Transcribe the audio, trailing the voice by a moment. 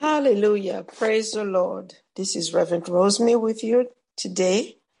Hallelujah. Praise the Lord. This is Reverend Rosemary with you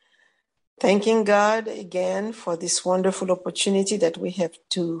today. Thanking God again for this wonderful opportunity that we have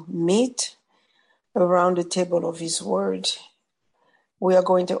to meet around the table of His Word. We are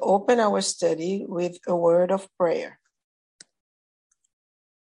going to open our study with a word of prayer.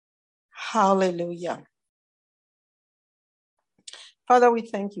 Hallelujah. Father, we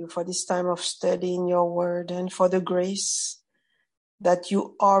thank you for this time of study in your word and for the grace that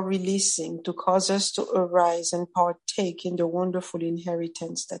you are releasing to cause us to arise and partake in the wonderful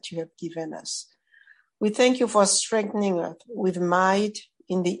inheritance that you have given us. We thank you for strengthening us with might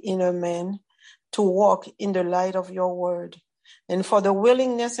in the inner man to walk in the light of your word, and for the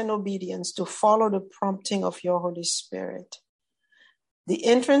willingness and obedience to follow the prompting of your Holy Spirit. The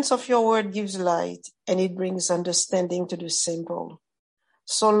entrance of your word gives light, and it brings understanding to the simple.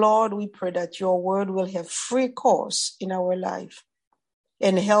 So, Lord, we pray that your word will have free course in our life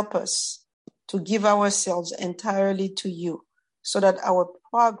and help us to give ourselves entirely to you so that our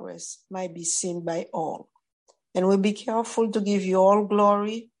progress might be seen by all. And we'll be careful to give you all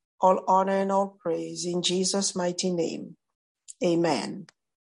glory, all honor, and all praise in Jesus' mighty name. Amen.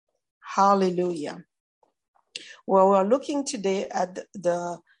 Hallelujah. Well, we're looking today at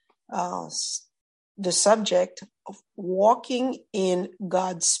the subject of walking in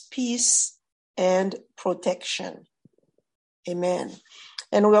God's peace and protection. Amen.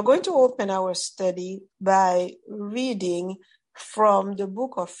 And we are going to open our study by reading from the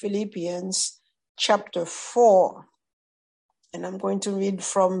book of Philippians, chapter 4. And I'm going to read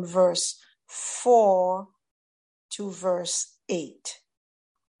from verse 4 to verse 8.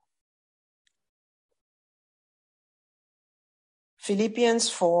 Philippians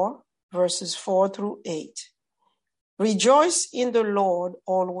 4, verses 4 through 8. Rejoice in the Lord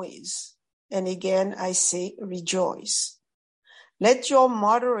always. And again, I say rejoice. Let your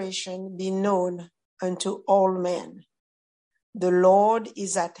moderation be known unto all men. The Lord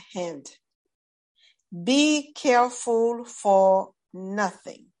is at hand. Be careful for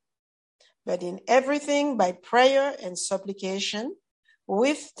nothing, but in everything by prayer and supplication,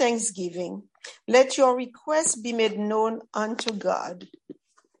 with thanksgiving, let your requests be made known unto God.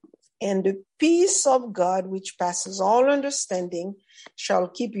 And the peace of God, which passes all understanding, shall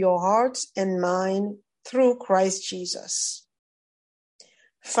keep your hearts and mind through Christ Jesus.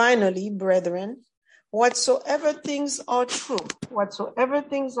 Finally, brethren, whatsoever things are true, whatsoever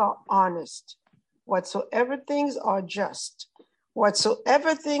things are honest, whatsoever things are just,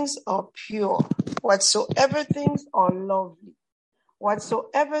 whatsoever things are pure, whatsoever things are lovely,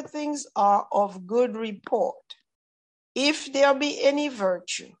 whatsoever things are of good report, if there be any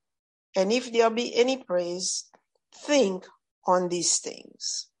virtue, and if there be any praise, think on these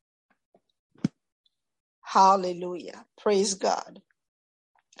things. Hallelujah. Praise God.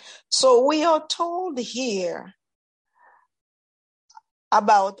 So we are told here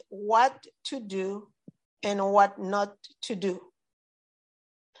about what to do and what not to do.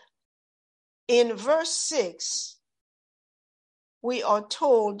 In verse 6, we are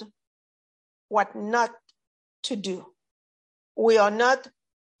told what not to do. We are not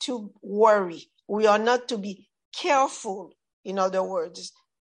to worry. We are not to be careful, in other words,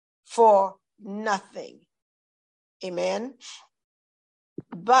 for nothing. Amen.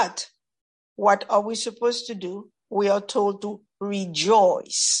 But what are we supposed to do? We are told to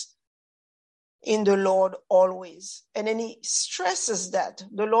rejoice in the Lord always. And then he stresses that.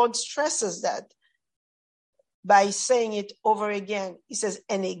 The Lord stresses that by saying it over again. He says,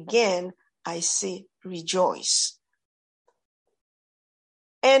 and again, I say rejoice.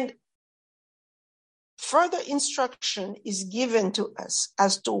 And further instruction is given to us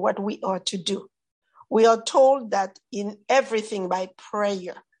as to what we are to do. We are told that in everything by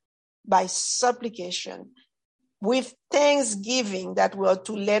prayer, by supplication, with thanksgiving, that we are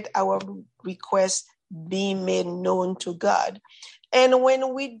to let our requests be made known to God. And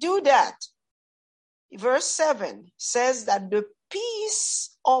when we do that, verse 7 says that the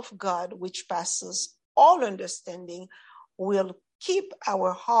peace of God, which passes all understanding, will keep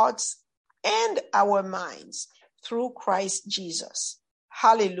our hearts and our minds through Christ Jesus.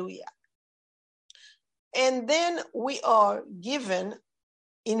 Hallelujah. And then we are given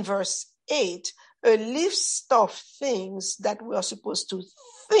in verse 8 a list of things that we are supposed to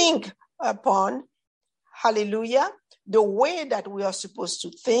think upon. Hallelujah. The way that we are supposed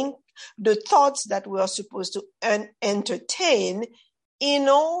to think, the thoughts that we are supposed to entertain in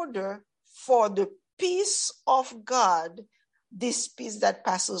order for the peace of God, this peace that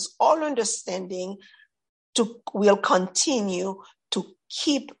passes all understanding, will continue to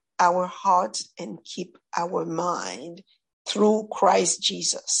keep our hearts and keep our mind through Christ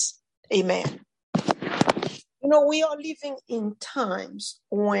Jesus. Amen. You know, we are living in times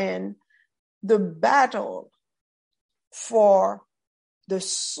when the battle for the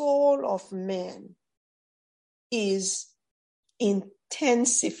soul of man is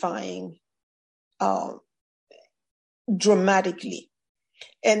intensifying dramatically.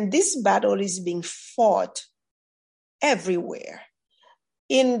 And this battle is being fought everywhere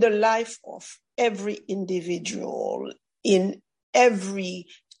in the life of every individual, in every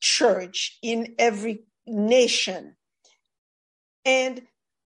church, in every nation. And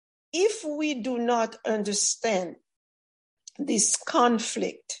if we do not understand this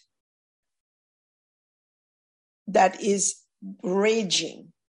conflict that is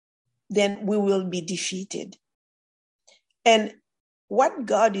raging, then we will be defeated. And what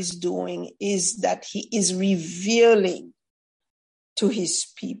God is doing is that he is revealing to his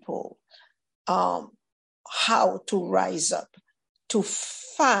people how to rise up, to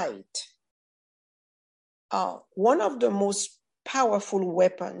fight. One of the most powerful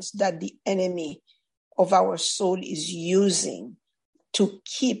weapons that the enemy of our soul is using to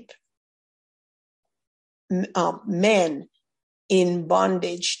keep men in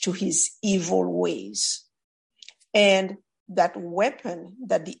bondage to his evil ways. And that weapon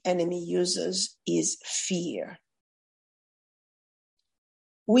that the enemy uses is fear.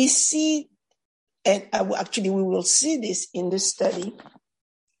 We see, and actually we will see this in the study,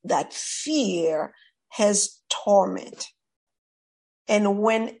 that fear has torment. And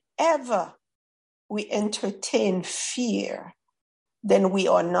whenever we entertain fear, then we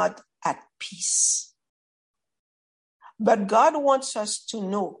are not at peace. But God wants us to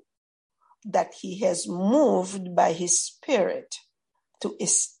know that he has moved by his Spirit to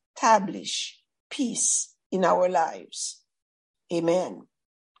establish peace in our lives. Amen.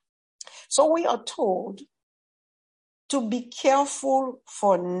 So we are told to be careful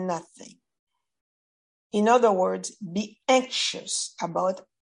for nothing. In other words, be anxious about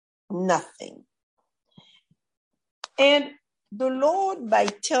nothing. And the Lord, by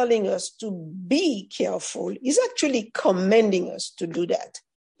telling us to be careful, is actually commending us to do that.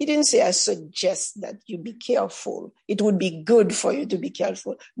 He didn't say, I suggest that you be careful. It would be good for you to be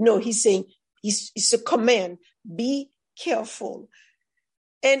careful. No, he's saying, it's a command. Be careful.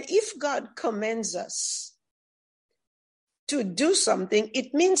 And if God commands us to do something,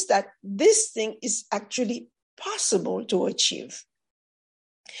 it means that this thing is actually possible to achieve.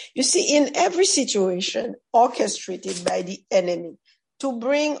 You see, in every situation orchestrated by the enemy to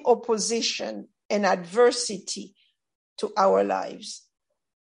bring opposition and adversity to our lives,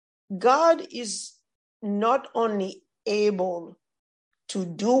 God is not only able to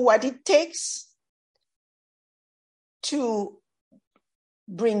do what it takes to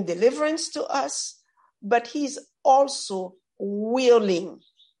bring deliverance to us, but he's also willing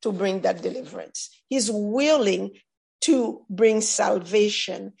to bring that deliverance. He's willing to bring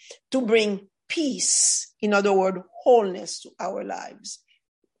salvation, to bring peace, in other words, wholeness to our lives.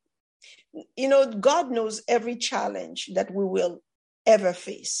 You know, God knows every challenge that we will ever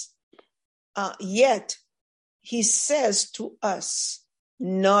face. Yet, he says to us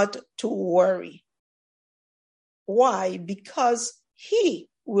not to worry. Why? Because he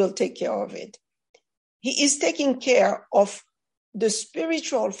will take care of it. He is taking care of the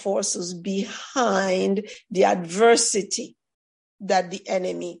spiritual forces behind the adversity that the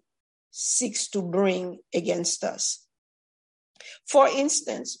enemy seeks to bring against us. For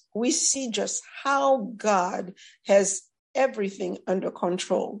instance, we see just how God has everything under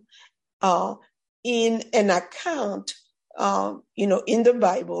control. In an account, in the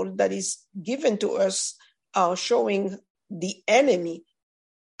Bible that is given to us, showing the enemy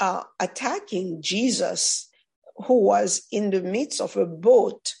attacking Jesus, who was in the midst of a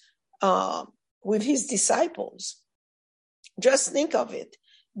boat with his disciples. Just think of it.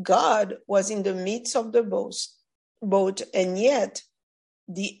 God was in the midst of the boat, and yet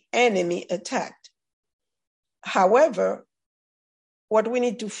the enemy attacked. However, what we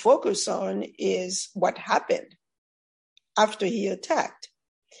need to focus on is what happened after he attacked.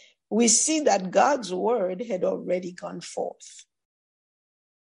 We see that God's word had already gone forth.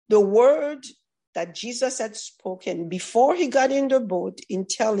 The word that Jesus had spoken before he got in the boat, in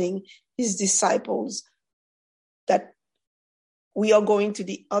telling his disciples that we are going to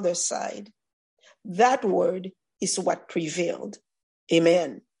the other side, that word is what prevailed.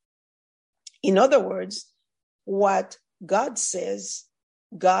 Amen. In other words, what God says,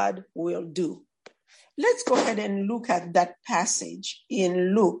 God will do. Let's go ahead and look at that passage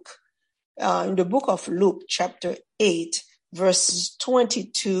in Luke, in the book of Luke, chapter 8, verses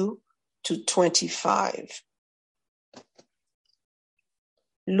 22 to 25.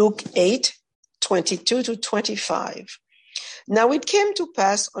 Luke 8:22-25. Now it came to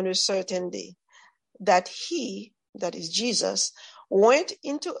pass on a certain day that he, that is Jesus, went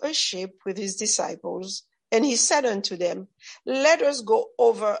into a ship with his disciples, and he said unto them, Let us go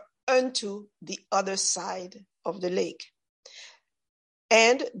over unto the other side of the lake.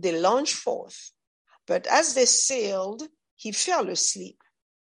 And they launched forth. But as they sailed, he fell asleep.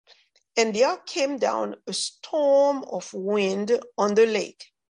 And there came down a storm of wind on the lake,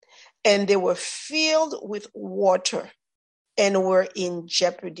 and they were filled with water and were in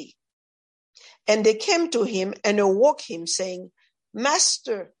jeopardy. And they came to him and awoke him, saying,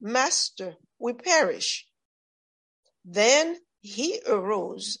 Master, Master, we perish. Then he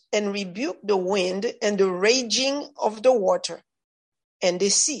arose and rebuked the wind and the raging of the water, and they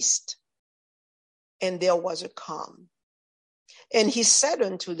ceased. And there was a calm. And he said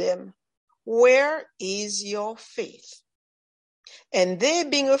unto them, Where is your faith? And they,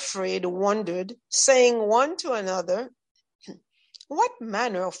 being afraid, wondered, saying one to another, What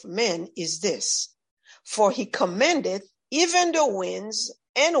manner of man is this? For he commandeth even the winds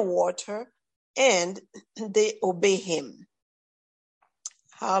and water, and they obey him.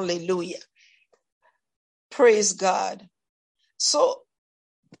 Hallelujah. Praise God. So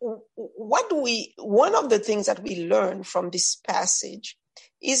one of the things that we learn from this passage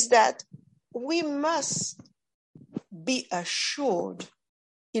is that we must be assured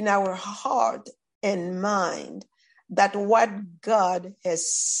in our heart and mind that what God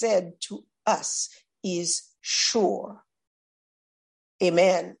has said to us is sure.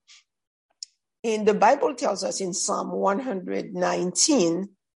 Amen. And the Bible tells us in Psalm 119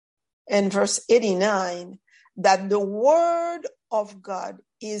 and verse 89 that the word of God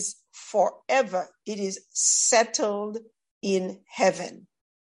is forever. It is settled in heaven.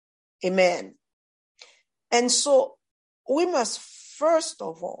 Amen. And so we must first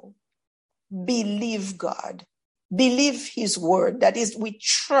of all believe God, believe his word. That is, we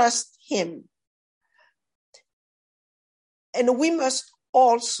trust him. And we must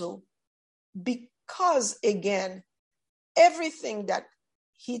also, because again, everything that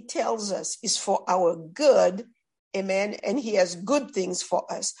he tells us is for our good, amen, and he has good things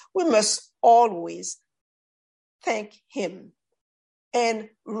for us, we must always thank him and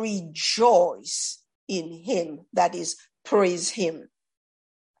rejoice in him. That is, praise him.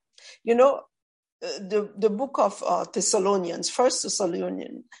 You know, the book of Thessalonians, 1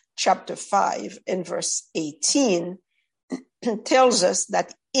 Thessalonians chapter 5 and verse 18 tells us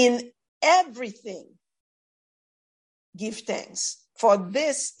that in everything give thanks, for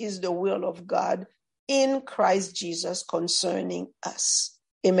this is the will of God in Christ Jesus concerning us.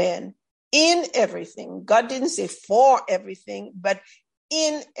 Amen. In everything. God didn't say for everything, but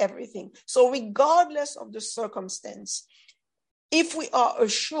in everything. So regardless of the circumstance, if we are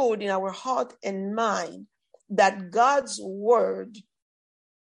assured in our heart and mind that God's word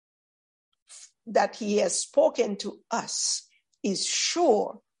that he has spoken to us is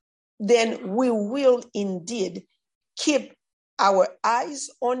sure, then we will indeed keep our eyes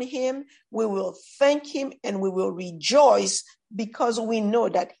on him. We will thank him and we will rejoice because we know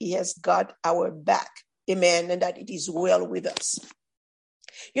that he has got our back. Amen. And that it is well with us.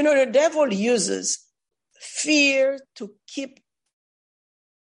 You know, the devil uses fear to keep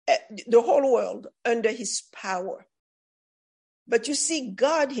the whole world under his power. But you see,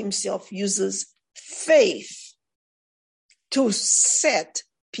 God himself uses faith to set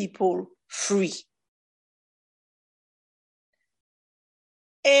people free.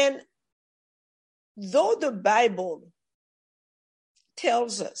 And though the Bible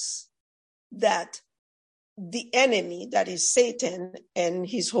tells us that the enemy, that is Satan and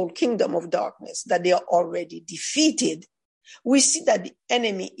his whole kingdom of darkness, that they are already defeated, we see that the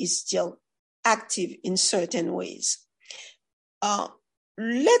enemy is still active in certain ways.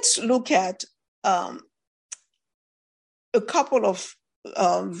 Let's look at a couple of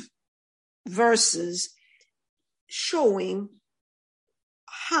verses showing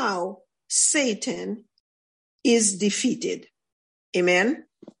how Satan is defeated. Amen.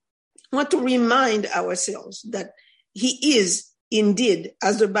 I want to remind ourselves that he is indeed,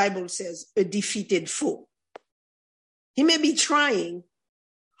 as the Bible says, a defeated foe. He may be trying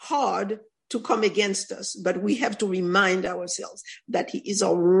hard to come against us, but we have to remind ourselves that he is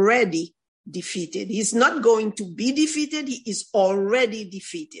already defeated. He's not going to be defeated. He is already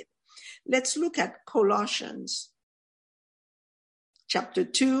defeated. Let's look at Colossians chapter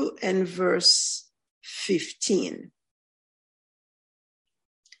 2 and verse 15.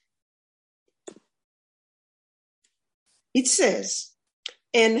 It says,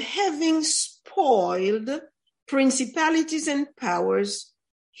 and having spoiled principalities and powers,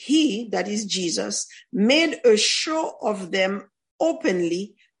 he, that is Jesus, made a show of them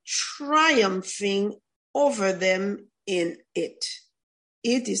openly, triumphing over them in it.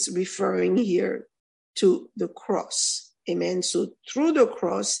 It is referring here to the cross. Amen. So through the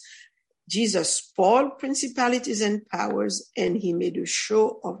cross, Jesus spoiled principalities and powers, and he made a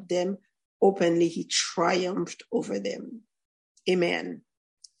show of them openly. He triumphed over them. Amen.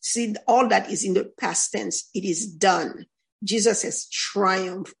 See, all that is in the past tense. It is done. Jesus has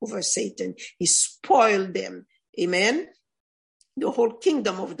triumphed over Satan. He spoiled them. Amen. The whole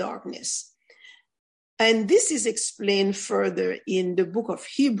kingdom of darkness. And this is explained further in the book of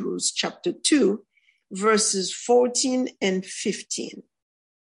Hebrews, chapter 2, verses 14 and 15,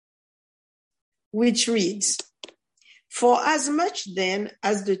 which reads, "For as much then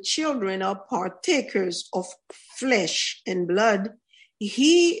as the children are partakers of flesh and blood,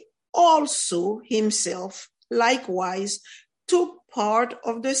 he also himself likewise took part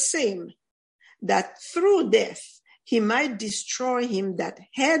of the same, that through death he might destroy him that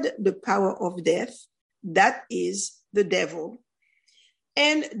had the power of death, that is, the devil,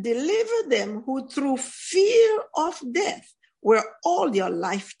 and deliver them who through fear of death were all their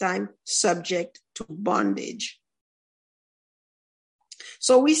lifetime subject to bondage."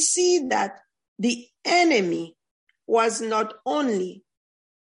 So we see that the enemy was not only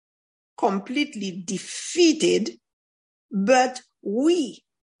completely defeated, but we,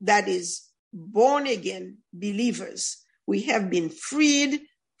 that is, born again believers, we have been freed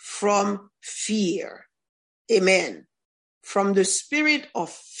from fear. Amen. From the spirit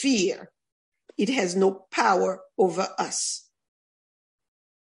of fear. It has no power over us.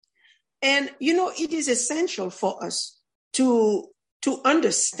 And, it is essential for us to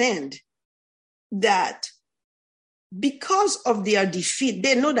understand that because of their defeat,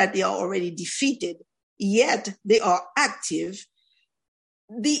 they know that they are already defeated, yet they are active.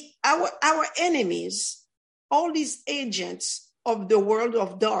 Our enemies, all these agents of the world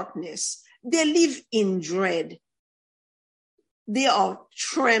of darkness, they live in dread. They are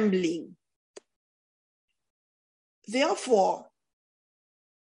trembling. Therefore,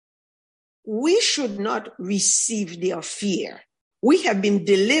 we should not receive their fear. We have been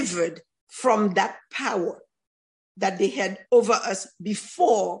delivered from that power that they had over us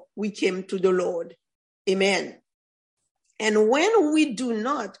before we came to the Lord. Amen. And when we do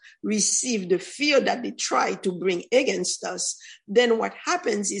not receive the fear that they try to bring against us, then what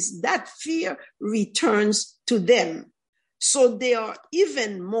happens is that fear returns to them. So they are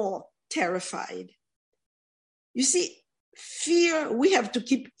even more terrified. You see, fear, we have to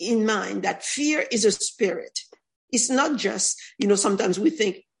keep in mind that fear is a spirit. It's not just, sometimes we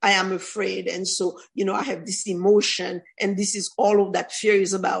think, I am afraid, and so, I have this emotion, and this is all of that fear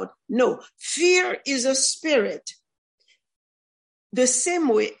is about. No, fear is a spirit. The same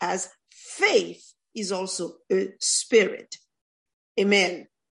way as faith is also a spirit. Amen.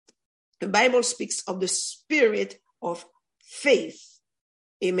 The Bible speaks of the spirit of faith.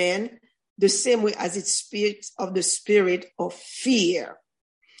 Amen. The same way as it speaks of the spirit of fear.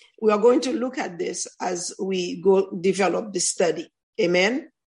 We are going to look at this as we go develop the study. Amen.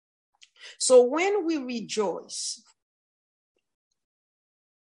 So when we rejoice,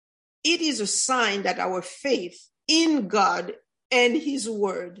 it is a sign that our faith in God and his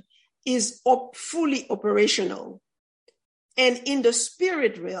word is fully operational. And in the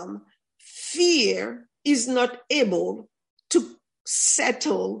spirit realm, fear is not able to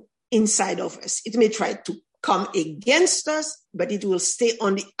settle inside of us. It may try to come against us, but it will stay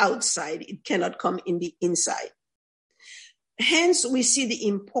on the outside. It cannot come in the inside. Hence, we see the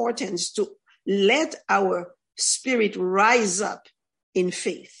importance to let our spirit rise up in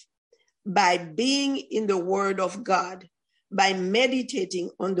faith by being in the word of God, by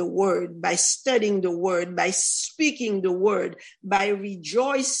meditating on the word, by studying the word, by speaking the word, by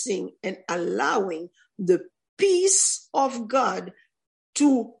rejoicing and allowing the peace of God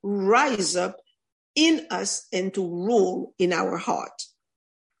to rise up in us and to rule in our heart.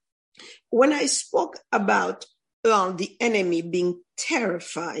 When I spoke about the enemy being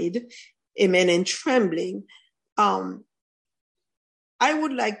terrified, amen, and trembling, I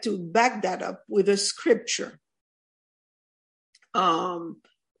would like to back that up with a scripture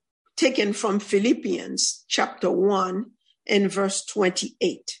taken from Philippians chapter 1 and verse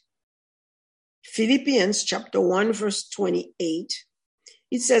 28. Philippians chapter 1 verse 28.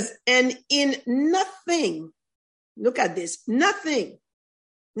 It says, "And in nothing," look at this, nothing,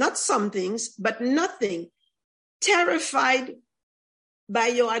 not some things, but nothing, terrified by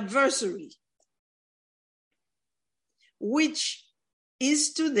your adversary, which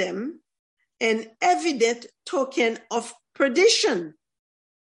is to them an evident token of perdition,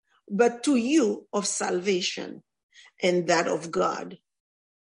 but to you of salvation and that of God.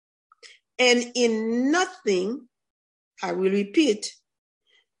 And in nothing, I will repeat,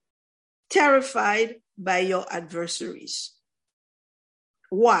 terrified by your adversaries.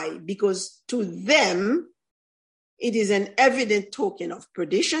 Why? Because to them, it is an evident token of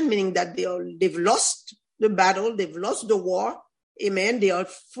perdition, meaning that they've lost the battle, they've lost the war. Amen. They are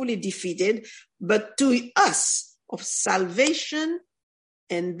fully defeated. But to us, of salvation,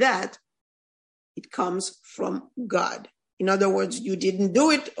 and that it comes from God. In other words, you didn't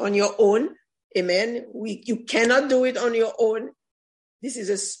do it on your own. Amen. You cannot do it on your own. This is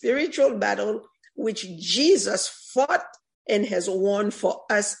a spiritual battle which Jesus fought and has won for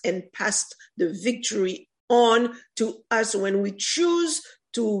us and passed the victory on to us when we choose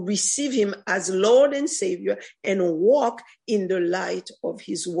to receive him as Lord and Savior and walk in the light of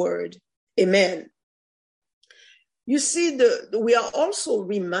his word. Amen. You see, we are also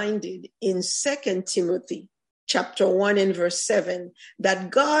reminded in 2 Timothy chapter 1 and verse 7 that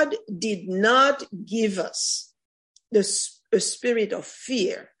God did not give us a spirit of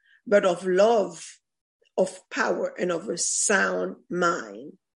fear, but of love, of power, and of a sound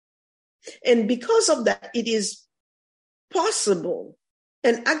mind. And because of that, it is possible,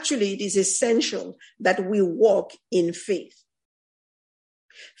 and actually it is essential, that we walk in faith.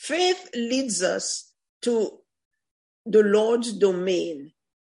 Faith leads us to the Lord's domain.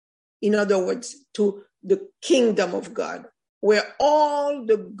 In other words, to the kingdom of God, where all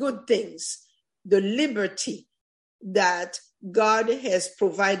the good things, the liberty that God has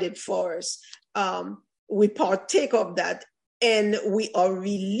provided for us, we partake of that, and we are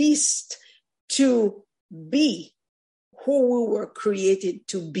released to be who we were created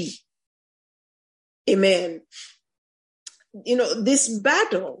to be. Amen. You know, this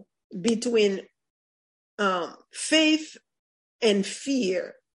battle between faith and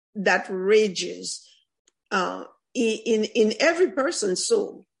fear that rages in every person's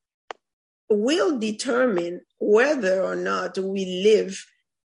soul will determine whether or not we live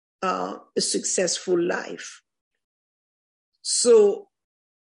a successful life. So,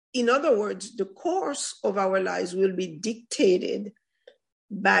 in other words, the course of our lives will be dictated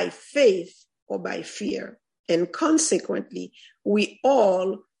by faith or by fear. And consequently, we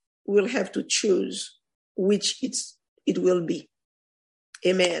all will have to choose which it will be.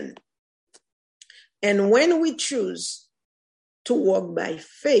 Amen. And when we choose to walk by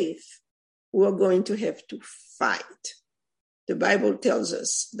faith, we're going to have to fight. The Bible tells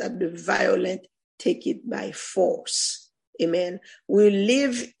us that the violent take it by force. Amen. We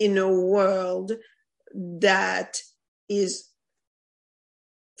live in a world that is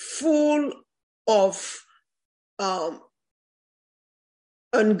full of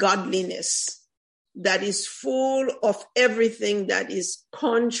ungodliness, that is full of everything that is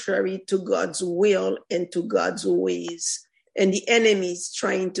contrary to God's will and to God's ways. And the enemy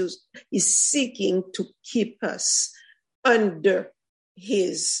is seeking to keep us under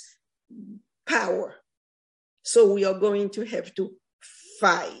his power. So we are going to have to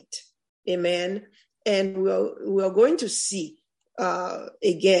fight. Amen. And we are going to see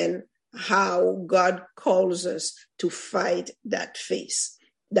again how God calls us to fight that face.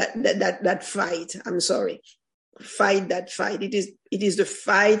 That fight. I'm sorry. Fight that fight. It is the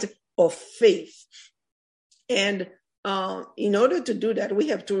fight of faith. And in order to do that, we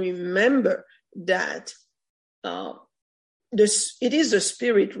have to remember that it is the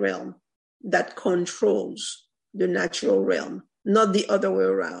spirit realm that controls the natural realm, not the other way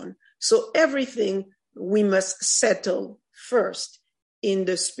around. So everything we must settle first in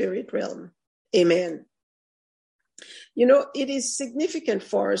the spirit realm. Amen. You know, it is significant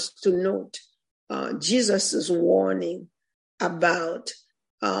for us to note Jesus's warning about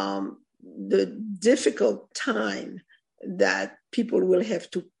the difficult time that people will have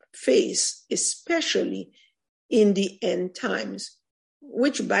to face, especially in the end times,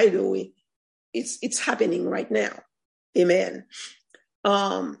 which, by the way, it's happening right now. Amen.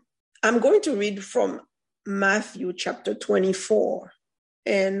 I'm going to read from Matthew chapter 24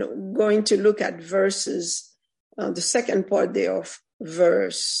 and going to look at verses, the second part there of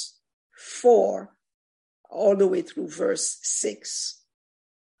verse 4 all the way through verse 6.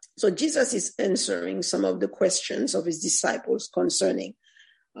 So Jesus is answering some of the questions of his disciples concerning,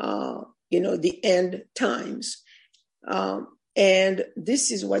 the end times. And this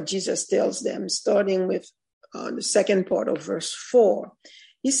is what Jesus tells them, starting with the second part of verse 4.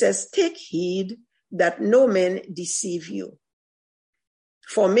 He says, "Take heed that no man deceive you.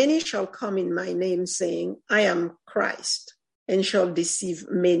 For many shall come in my name, saying, I am Christ, and shall deceive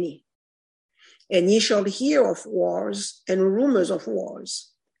many. And ye shall hear of wars and rumors of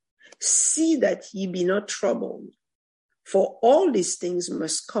wars. See that ye be not troubled, for all these things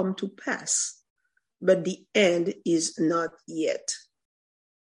must come to pass, but the end is not yet.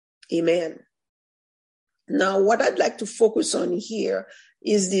 Amen. Now, what I'd like to focus on here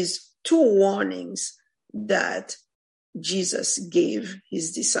is these two warnings that Jesus gave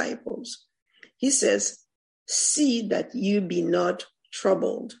his disciples. He says, see that you be not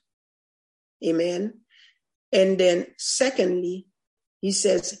troubled. Amen. And then secondly, he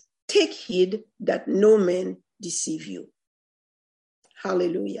says, take heed that no man deceive you.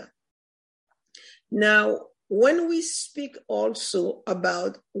 Hallelujah. Now, when we speak also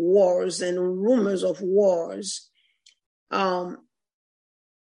about wars and rumors of wars, I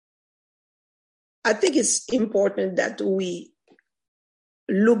think it's important that we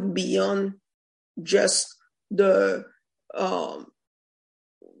look beyond just the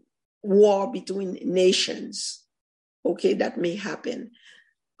war between nations, okay, that may happen.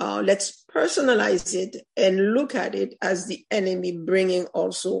 Let's personalize it and look at it as the enemy bringing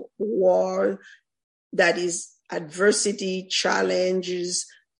also war, that is adversity, challenges,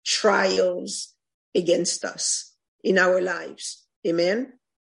 trials against us in our lives. Amen.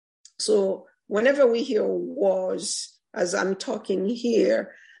 So whenever we hear wars, as I'm talking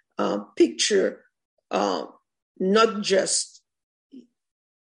here, picture not just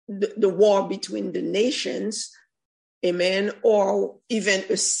the war between the nations, amen, or even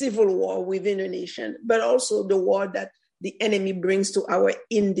a civil war within a nation, but also the war that the enemy brings to our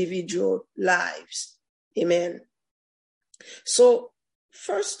individual lives. Amen. So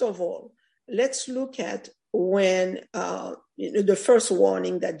first of all, let's look at when the first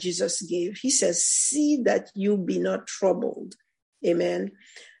warning that Jesus gave. He says, see that you be not troubled. Amen.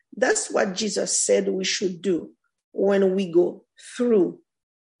 That's what Jesus said we should do when we go through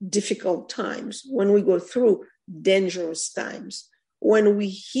difficult times, when we go through dangerous times, when we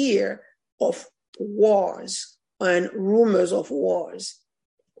hear of wars and rumors of wars,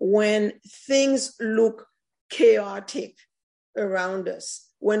 when things look chaotic around us,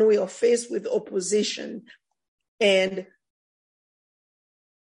 when we are faced with opposition, and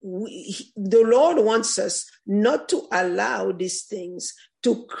the Lord wants us not to allow these things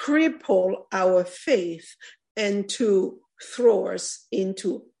to cripple our faith and to throw us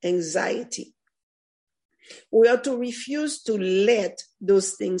into anxiety. We are to refuse to let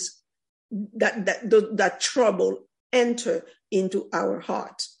those things, that trouble enter into our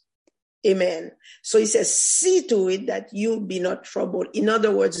heart. Amen. So he says, see to it that you be not troubled. In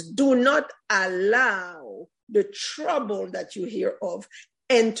other words, do not allow the trouble that you hear of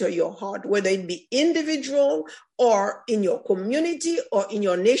enter your heart, whether it be individual or in your community or in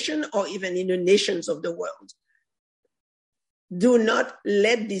your nation or even in the nations of the world. Do not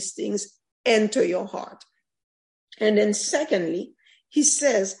let these things enter your heart. And then secondly, he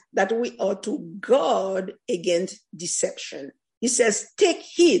says that we are to guard against deception. He says, take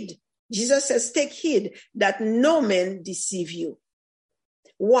heed. Jesus says, take heed that no man deceive you.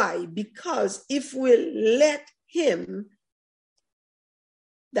 Why? Because if we let him,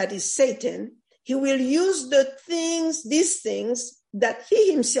 that is Satan, he will use these things that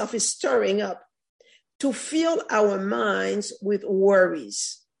he himself is stirring up to fill our minds with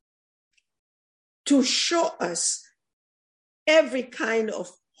worries, to show us every kind of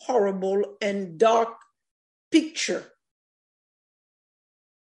horrible and dark picture,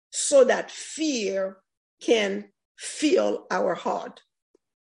 so that fear can fill our heart.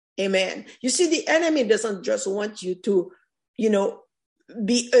 Amen. You see, the enemy doesn't just want you to,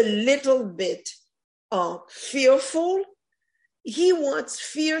 be a little bit fearful. He wants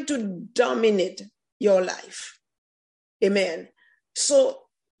fear to dominate your life. Amen. So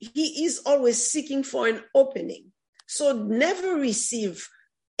he is always seeking for an opening. So never receive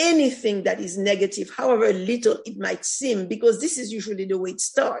anything that is negative, however little it might seem, because this is usually the way it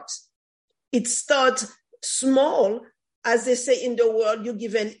starts. It starts small. As they say in the world, you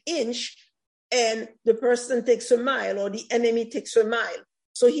give an inch and the person takes a mile, or the enemy takes a mile.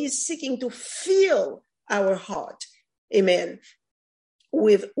 So he's seeking to fill our heart, amen,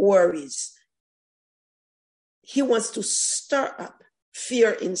 with worries. He wants to stir up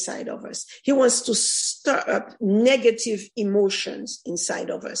fear inside of us. He wants to stir up negative emotions inside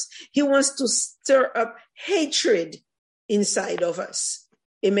of us. He wants to stir up hatred inside of us.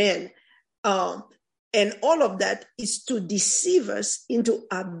 Amen. And all of that is to deceive us into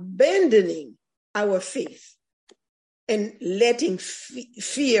abandoning our faith and letting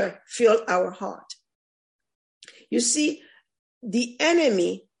fear fill our heart. You see, the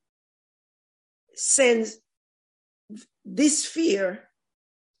enemy sends this fear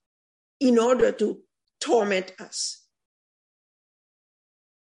in order to torment us.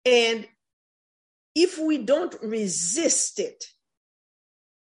 And if we don't resist it,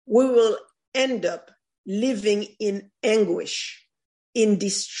 we will end up living in anguish, in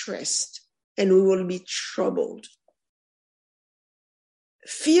distress, and we will be troubled.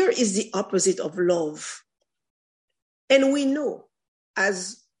 Fear is the opposite of love. And we know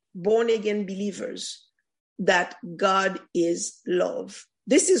as born-again believers that God is love.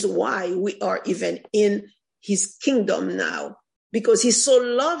 This is why we are even in his kingdom now, because he so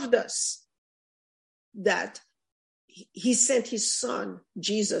loved us that he sent his son,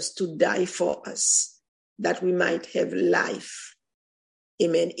 Jesus, to die for us, that we might have life.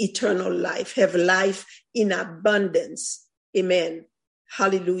 Amen. Eternal life, have life in abundance. Amen.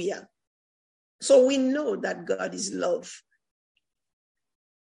 Hallelujah. So we know that God is love.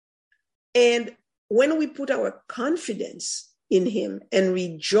 And when we put our confidence in him and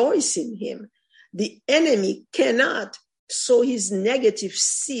rejoice in him, the enemy cannot sow his negative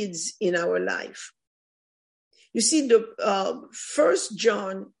seeds in our life. You see, the 1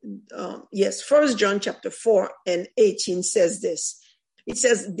 John chapter 4 and 18 says this. It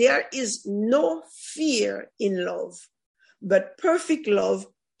says, there is no fear in love, but perfect love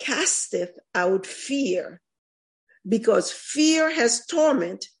casteth out fear, because fear has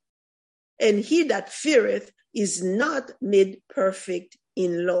torment, and he that feareth is not made perfect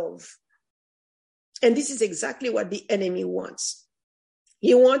in love. And this is exactly what the enemy wants.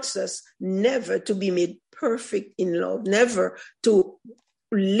 He wants us never to be made perfect in love, never to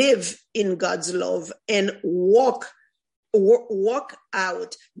live in God's love and walk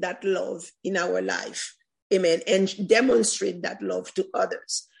out that love in our life. Amen. And demonstrate that love to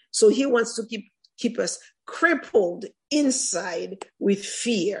others. So he wants to keep us crippled inside with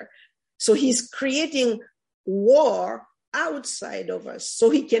fear. So he's creating war outside of us so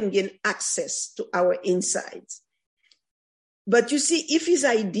he can gain access to our insides. But you see, if his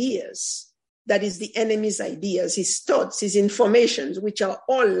ideas, that is the enemy's ideas, his thoughts, his informations, which are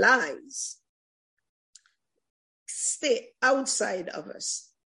all lies, stay outside of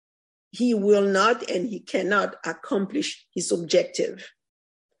us, he will not and he cannot accomplish his objective.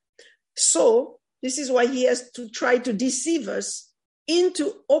 So this is why he has to try to deceive us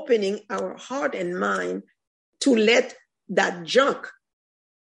into opening our heart and mind to let that junk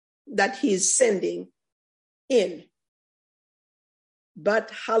that he is sending in.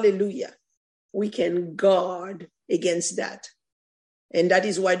 But hallelujah, we can guard against that. And that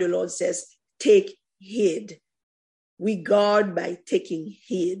is why the Lord says, take heed. We guard by taking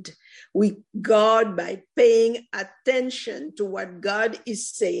heed. We guard by paying attention to what God is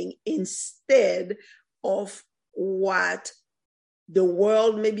saying instead of what the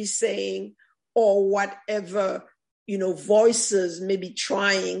world may be saying or whatever, voices may be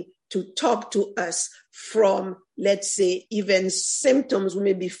trying to talk to us from, let's say, even symptoms we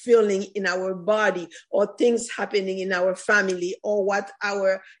may be feeling in our body or things happening in our family or what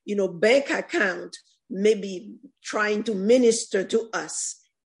our, bank account may be trying to minister to us.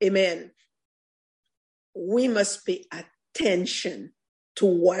 Amen. We must pay attention to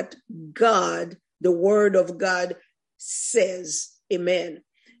what God, the word of God says. Amen.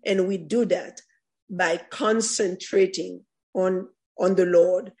 And we do that by concentrating on the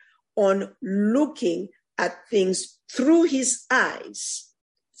Lord, on looking at things through his eyes,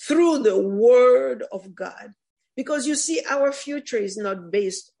 through the word of God. Because you see, our future is not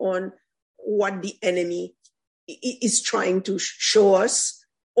based on what the enemy is trying to show us,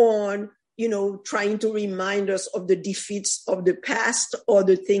 on, trying to remind us of the defeats of the past or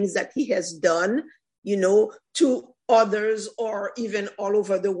the things that he has done, to others or even all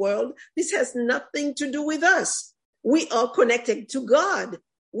over the world. This has nothing to do with us. We are connected to God.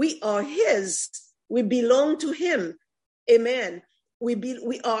 We are his. We belong to him. Amen.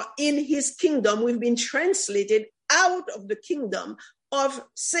 We are in his kingdom. We've been translated out of the kingdom of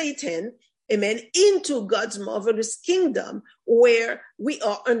Satan, amen, into God's marvelous kingdom where we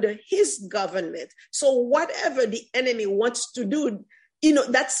are under his government. So whatever the enemy wants to do,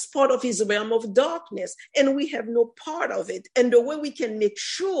 that's part of his realm of darkness, and we have no part of it. And the way we can make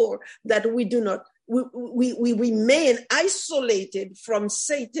sure that we do not, we remain isolated from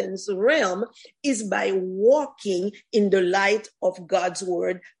Satan's realm is by walking in the light of God's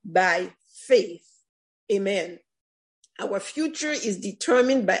word by faith. Amen. Our future is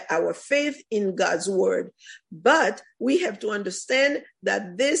determined by our faith in God's word. But we have to understand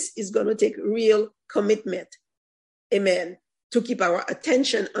that this is going to take real commitment. Amen. To keep our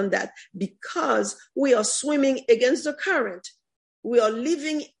attention on that, because we are swimming against the current. We are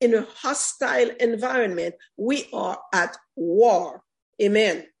living in a hostile environment. We are at war.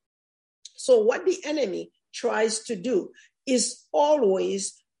 Amen. So what the enemy tries to do is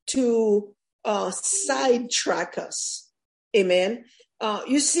always to sidetrack us. Amen.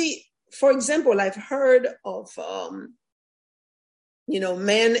 You see, for example, I've heard of,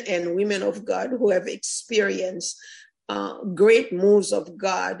 men and women of God who have experienced great moves of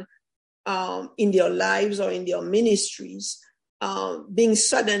God in their lives or in their ministries, being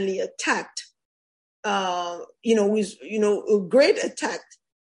suddenly attacked, with a great attack.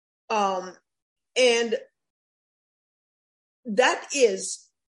 And that is,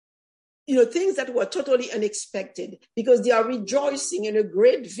 things that were totally unexpected, because they are rejoicing in a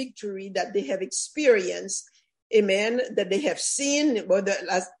great victory that they have experienced, amen, that they have seen. But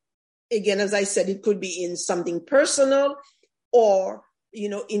as I said, it could be in something personal or,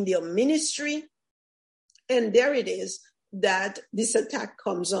 in their ministry. And there it is that this attack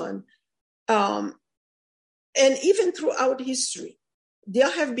comes on. And even throughout history,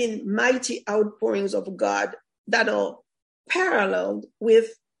 there have been mighty outpourings of God that are paralleled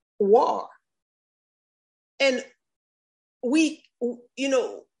with war. And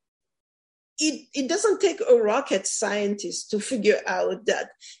it doesn't take a rocket scientist to figure out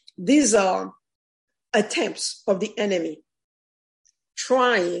that these are attempts of the enemy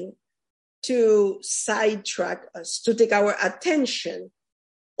trying to sidetrack us, to take our attention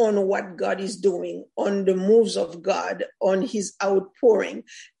on what God is doing, on the moves of God, on his outpouring,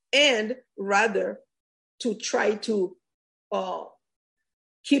 and rather to try to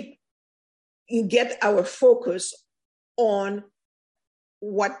get our focus on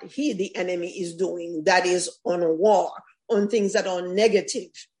what the enemy is doing, that is on war, on things that are negative.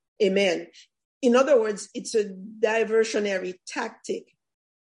 Amen. In other words, it's a diversionary tactic.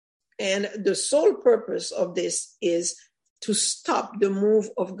 And the sole purpose of this is to stop the move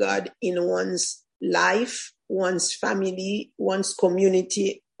of God in one's life, one's family, one's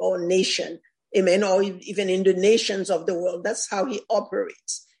community or nation. Amen. Or even in the nations of the world. That's how he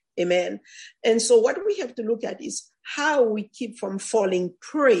operates. Amen. And so what we have to look at is how we keep from falling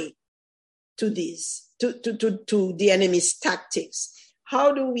prey to these, to the enemy's tactics.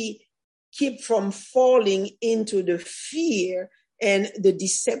 How do we keep from falling into the fear and the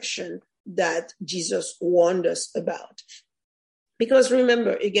deception that Jesus warned us about? Because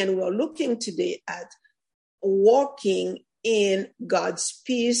remember, again, we are looking today at walking in God's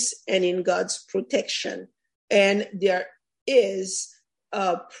peace and in God's protection. And there is,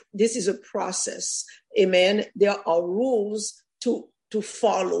 this is a process. Amen. There are rules to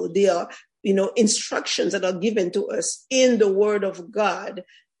follow. There are, instructions that are given to us in the word of God.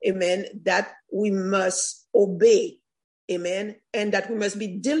 Amen. That we must obey. Amen. And that we must be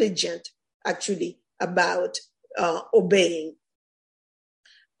diligent, actually, about obeying.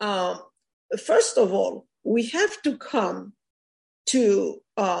 First of all, we have to come to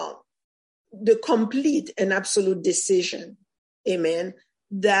the complete and absolute decision, amen,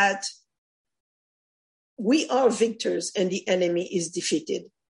 that we are victors and the enemy is defeated,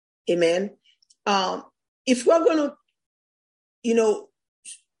 amen. If we're going to,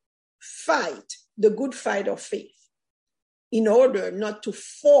 fight the good fight of faith in order not to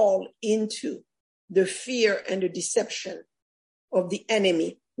fall into the fear and the deception of the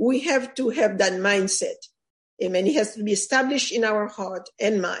enemy, we have to have that mindset. Amen. It has to be established in our heart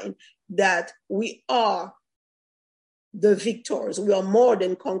and mind that we are the victors. We are more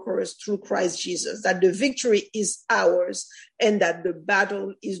than conquerors through Christ Jesus, that the victory is ours and that the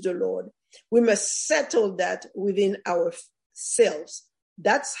battle is the Lord. We must settle that within ourselves.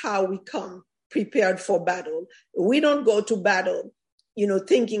 That's how we come prepared for battle. We don't go to battle,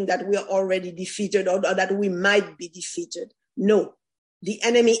 thinking that we are already defeated or that we might be defeated. No, the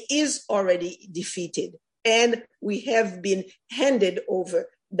enemy is already defeated. And we have been handed over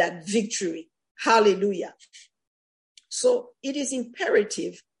that victory. Hallelujah. So it is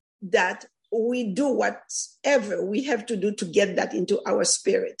imperative that we do whatever we have to do to get that into our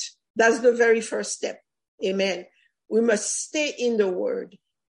spirit. That's the very first step. Amen. We must stay in the word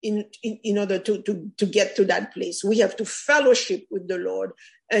in order to get to that place. We have to fellowship with the Lord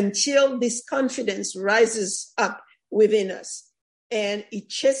until this confidence rises up within us and it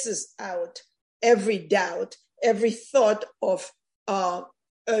chases out every doubt, every thought of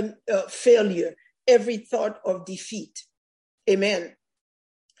failure, every thought of defeat. Amen.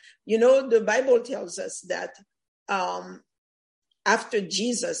 The Bible tells us that after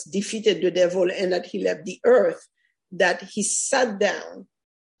Jesus defeated the devil and that he left the earth, that he sat down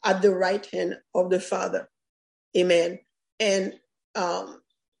at the right hand of the Father. Amen. And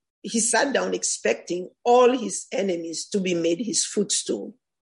he sat down expecting all his enemies to be made his footstool.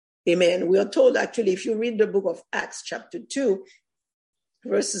 Amen. We are told, actually, if you read the book of Acts chapter 2,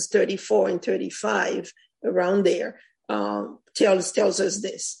 verses 34 and 35, around there, tells us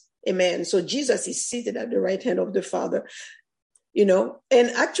this. Amen. So Jesus is seated at the right hand of the Father, and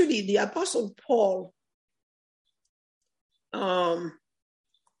actually the Apostle Paul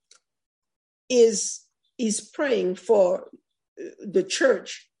is praying for the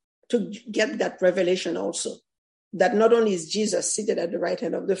church to get that revelation also, that not only is Jesus seated at the right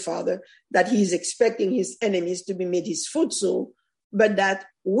hand of the Father, that he is expecting his enemies to be made his footstool, but that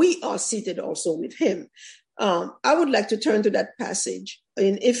we are seated also with him. I would like to turn to that passage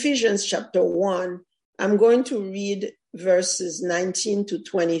in Ephesians chapter 1. I'm going to read verses 19 to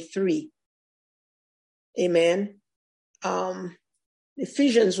 23. Amen.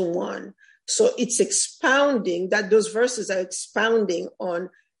 Ephesians 1. So it's expounding, that those verses are expounding on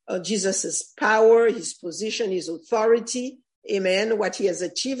Jesus's power, his position, his authority. Amen. What he has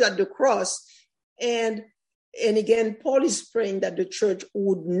achieved at the cross. And again, Paul is praying that the church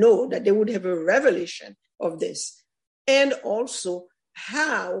would know, that they would have a revelation of this. And also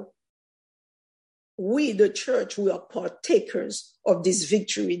how we, the church, we are partakers of this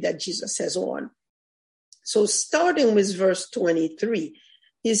victory that Jesus has won. So starting with verse 23,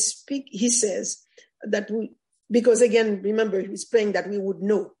 he says that because again, remember, he's praying that we would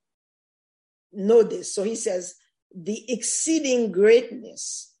know this. So he says, the exceeding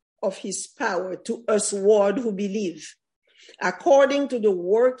greatness of his power to usward who believe, according to the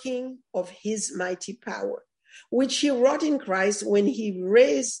working of his mighty power, which he wrought in Christ when he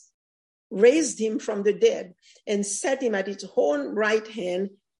raised him from the dead and set him at his own right hand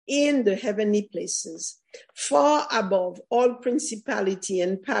in the heavenly places, far above all principality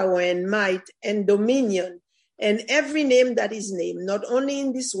and power and might and dominion and every name that is named, not only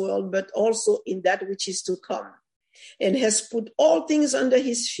in this world, but also in that which is to come, and has put all things under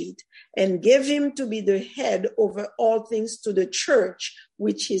his feet and gave him to be the head over all things to the church,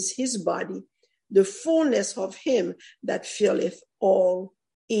 which is his body, the fullness of him that filleth all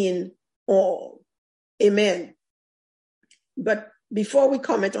in all. Amen. But before we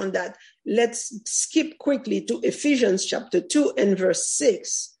comment on that, let's skip quickly to Ephesians chapter 2 and verse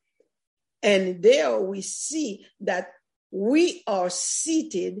 6. And there we see that we are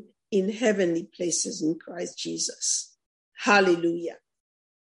seated in heavenly places in Christ Jesus. Hallelujah.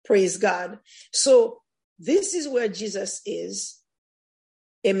 Praise God. So this is where Jesus is.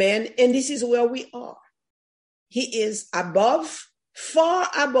 Amen. And this is where we are. He is above, far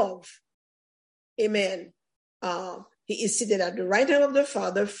above. Amen. He is seated at the right hand of the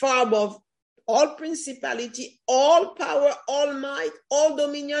Father, far above all principality, all power, all might, all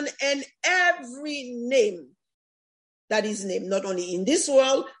dominion, and every name that is named, not only in this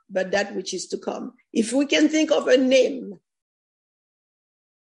world, but that which is to come. If we can think of a name,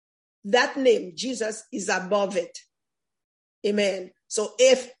 that name, Jesus, is above it. Amen. So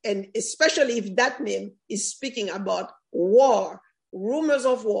and especially if that name is speaking about war, rumors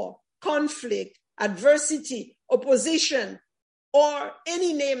of war, conflict, adversity, opposition, or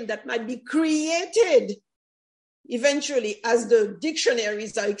any name that might be created eventually as the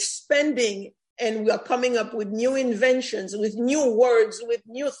dictionaries are expanding and we are coming up with new inventions, with new words, with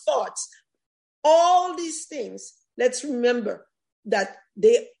new thoughts. All these things, let's remember that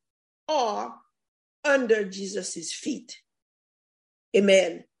they are under Jesus's feet.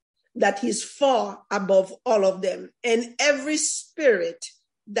 Amen. That he's far above all of them and every spirit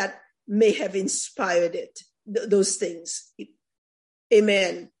that may have inspired it, those things.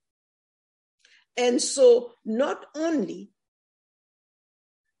 Amen. And so not only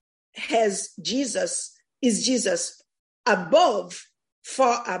is Jesus above,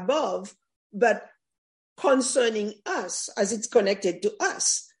 far above, but concerning us, as it's connected to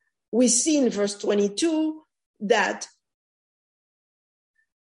us, we see in verse 22 that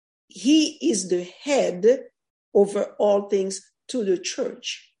he is the head over all things to the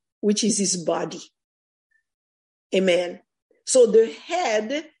church, which is his body. Amen. So the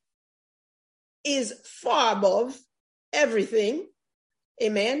head is far above everything.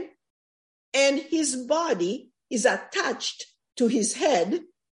 Amen. And his body is attached to his head.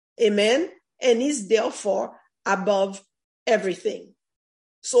 Amen. And is therefore above everything.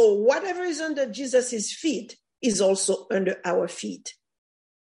 So whatever is under Jesus's feet is also under our feet.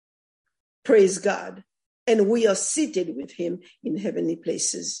 Praise God. And we are seated with him in heavenly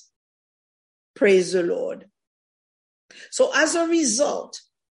places. Praise the Lord. So as a result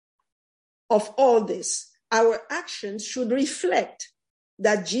of all this, our actions should reflect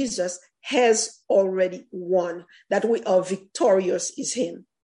that Jesus has already won, that we are victorious is him,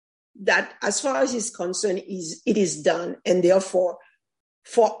 that as far as he's concerned, it is done. And therefore,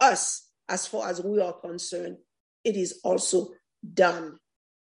 for us, as far as we are concerned, it is also done.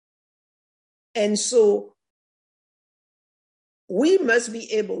 And so we must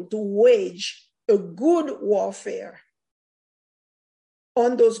be able to wage a good warfare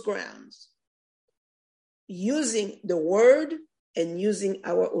on those grounds, using the word and using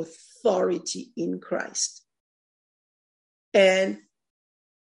our authority in Christ. And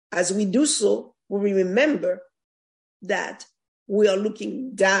as we do so, we remember that we are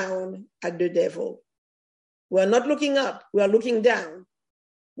looking down at the devil. We are not looking up, we are looking down.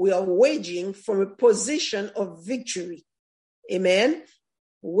 We are waging from a position of victory. Amen?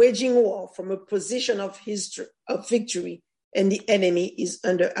 Waging war from a position of victory, and the enemy is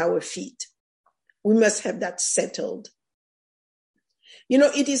under our feet. We must have that settled. You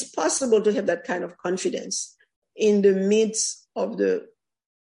know, it is possible to have that kind of confidence in the midst of the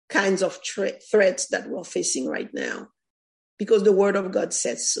kinds of threats that we're facing right now, because the word of God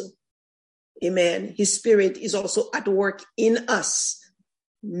says so. Amen. His Spirit is also at work in us,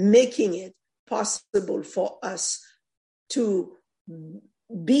 making it possible for us to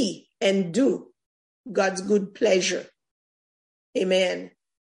be and do God's good pleasure. Amen.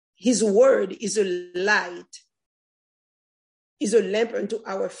 His word is a light, is a lamp unto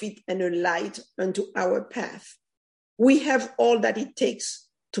our feet and a light unto our path. We have all that it takes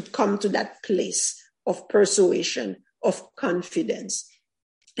to come to that place of persuasion, of confidence.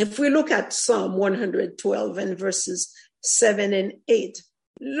 If we look at Psalm 112 and verses 7 and 8,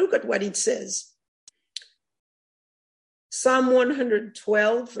 look at what it says. Psalm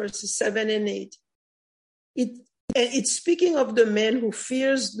 112 verses 7 and 8. It's speaking of the man who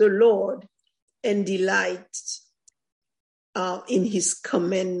fears the Lord and delights in his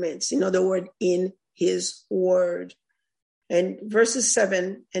commandments. In other words, in his word. And verses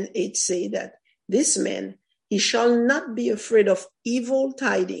 7 and 8 say that this man, he shall not be afraid of evil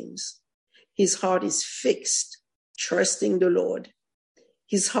tidings. His heart is fixed, trusting the Lord.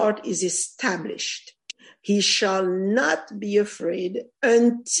 His heart is established. He shall not be afraid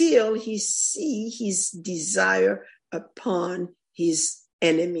until he see his desire upon his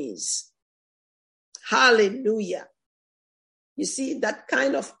enemies. Hallelujah. You see, that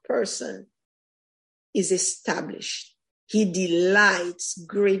kind of person is established. He delights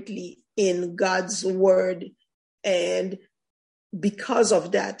greatly in God's word, and because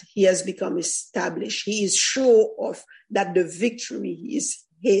of that, he has become established. He is sure of that the victory is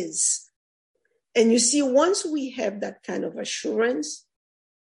his. And you see, once we have that kind of assurance,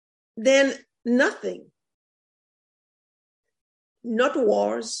 then nothing, not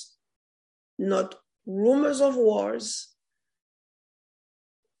wars, not rumors of wars,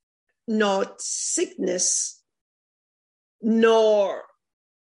 not sickness, nor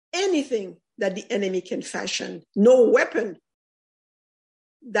anything that the enemy can fashion, no weapon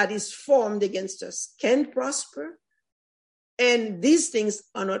that is formed against us can prosper. And these things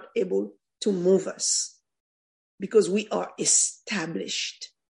are not able to move us because we are established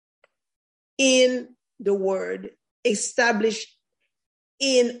in the word, established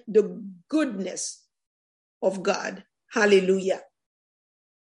in the goodness of God. Hallelujah.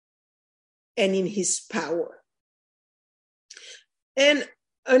 And in his power. And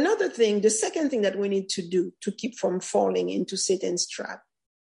another thing, the second thing that we need to do to keep from falling into Satan's trap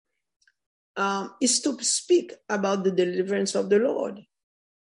is to speak about the deliverance of the Lord.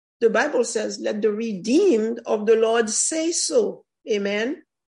 The Bible says, let the redeemed of the Lord say so. Amen.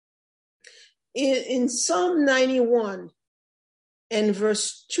 In Psalm 91 and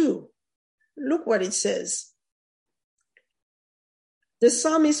verse 2, look what it says. The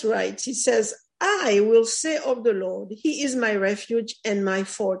psalmist writes, he says, I will say of the Lord, he is my refuge and my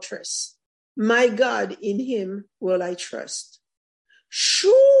fortress. My God, in him will I trust.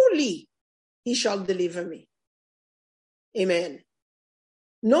 Surely he shall deliver me. Amen.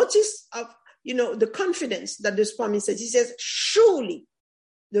 Notice the confidence that the psalmist says. He says, surely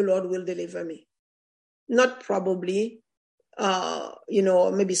the Lord will deliver me. Not probably,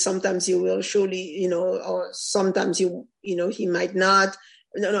 maybe sometimes he will, surely, or sometimes he might not.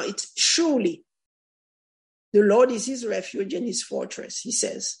 No, it's surely. The Lord is his refuge and his fortress, he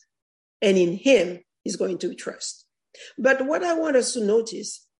says, and in him he's going to trust. But what I want us to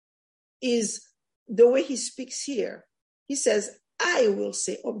notice is the way he speaks here. He says, I will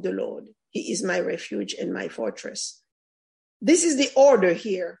say of the Lord, he is my refuge and my fortress. This is the order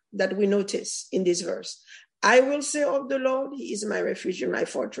here that we notice in this verse. I will say of the Lord, he is my refuge and my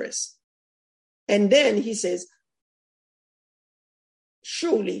fortress. And then he says,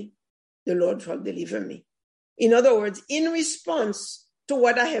 surely the Lord shall deliver me. In other words, in response to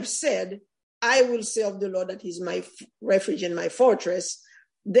what I have said, I will say of the Lord that he's my refuge and my fortress.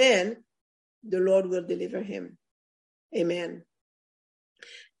 Then the Lord will deliver him. Amen.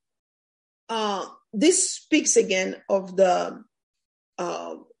 This speaks again of the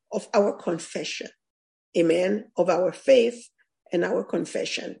of our confession. Amen. Of our faith and our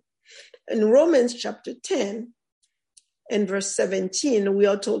confession. In Romans chapter 10 and verse 17, we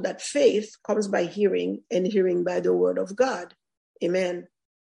are told that faith comes by hearing, and hearing by the word of God. Amen.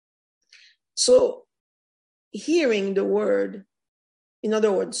 So hearing the word, in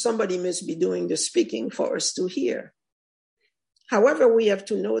other words, somebody must be doing the speaking for us to hear. However, we have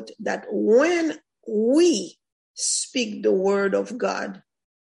to note that when we speak the word of God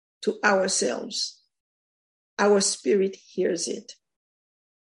to ourselves, our spirit hears it.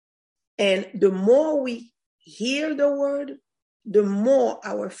 And the more we hear the word, the more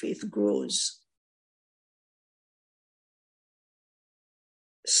our faith grows.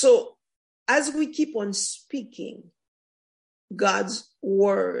 So as we keep on speaking God's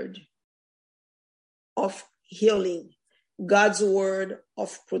word of healing, God's word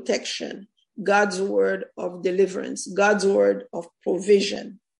of protection, God's word of deliverance, God's word of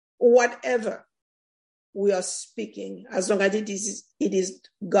provision, whatever we are speaking, as long as it is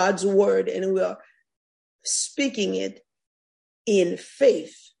God's word and we are speaking it in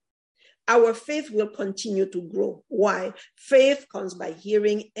faith, our faith will continue to grow. Why? Faith comes by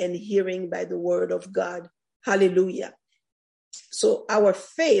hearing, and hearing by the word of God. Hallelujah. So our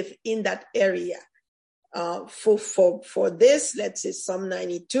faith in that area, for this, let's say Psalm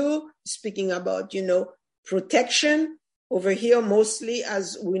 92, speaking about, protection. Over here, mostly,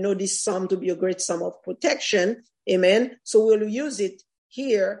 as we know this psalm to be a great psalm of protection. Amen. So we'll use it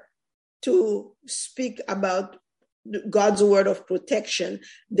here to speak about God's word of protection.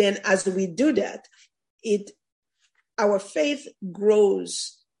 Then as we do that, our faith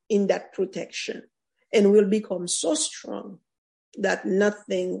grows in that protection and will become so strong that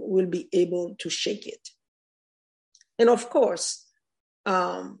nothing will be able to shake it. And of course,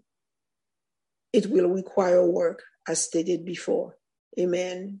 it will require work, as stated before.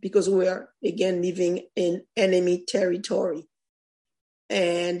 Amen. Because we are, again, living in enemy territory.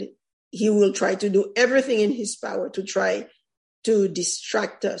 And he will try to do everything in his power to try to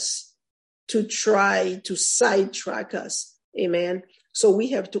distract us, to try to sidetrack us. Amen. So we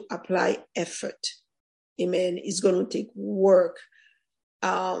have to apply effort. Amen. It's going to take work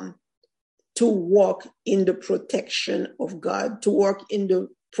to walk in the protection of God, to walk in the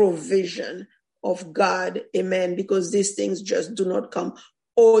provision of God. Amen. Because these things just do not come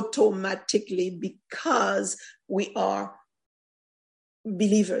automatically because we are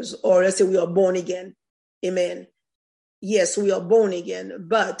believers, or let's say we are born again. Amen. Yes, we are born again,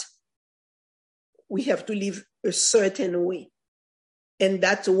 but we have to live a certain way. And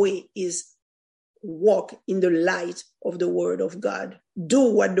that way is walk in the light of the word of God.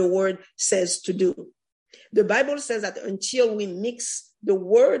 Do what the word says to do. The Bible says that until we mix the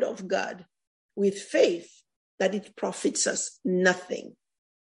word of God with faith, that it profits us nothing.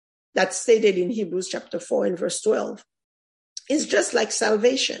 That's stated in Hebrews chapter 4 and verse 12. It's just like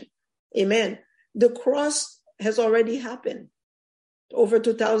salvation. Amen. The cross has already happened over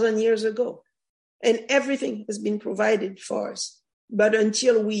 2,000 years ago, and everything has been provided for us. But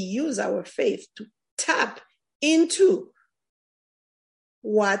until we use our faith to tap into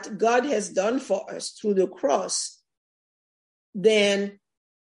what God has done for us through the cross, then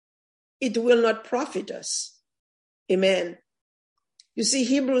it will not profit us. Amen. You see,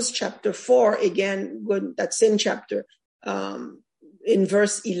 Hebrews chapter 4, again, that same chapter, in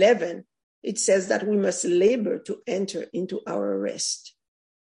verse 11, it says that we must labor to enter into our rest.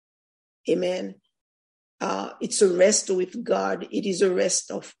 Amen. It's a rest with God. It is a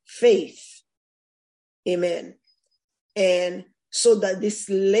rest of faith. Amen. And so that this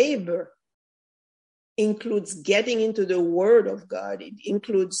labor includes getting into the word of God. It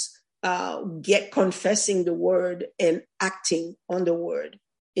includes confessing the word and acting on the word.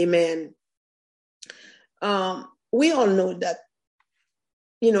 Amen. We all know that,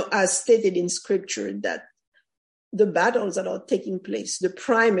 as stated in scripture, that the battles that are taking place, the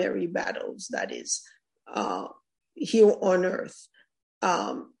primary battles, that is, here on earth,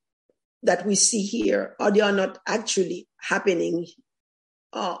 that we see here, they are not actually happening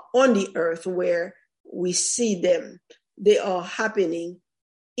on the earth where we see them. They are happening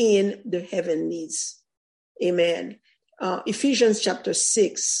in the heavenlies. Amen. Ephesians chapter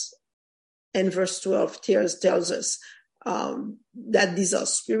 6 and verse 12 tells us that these are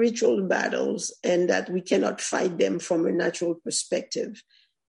spiritual battles and that we cannot fight them from a natural perspective.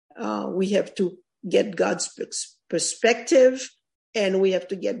 We have to get God's perspective, and we have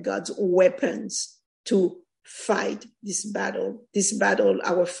to get God's weapons to fight this battle. This battle,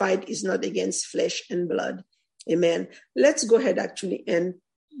 our fight is not against flesh and blood. Amen. Let's go ahead actually and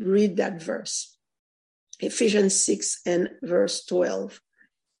read that verse. Ephesians 6 and verse 12.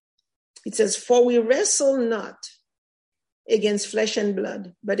 It says, "For we wrestle not against flesh and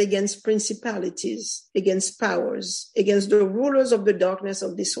blood, but against principalities, against powers, against the rulers of the darkness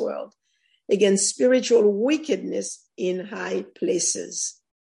of this world, against spiritual wickedness in high places."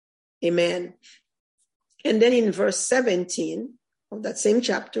 Amen. And then in verse 17 of that same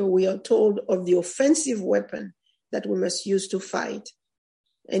chapter, we are told of the offensive weapon that we must use to fight.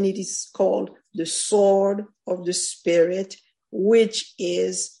 And it is called the sword of the Spirit, which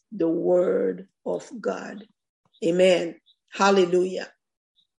is the word of God. Amen. Hallelujah.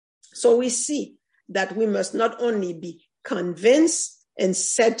 So we see that we must not only be convinced and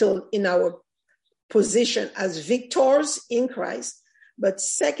settled in our position as victors in Christ, but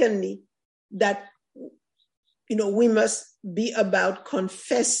secondly, that we must be about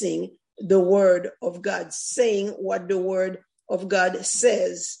confessing the word of God, saying what the word of God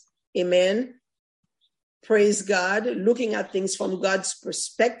says. Amen. Praise God. Looking at things from God's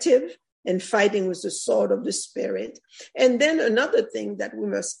perspective and fighting with the sword of the Spirit. And then another thing that we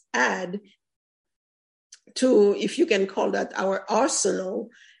must add to, if you can call that our arsenal,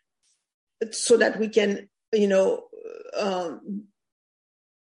 so that we can, that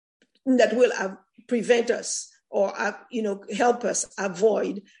will prevent us or, help us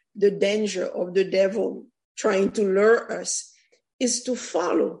avoid the danger of the devil trying to lure us, is to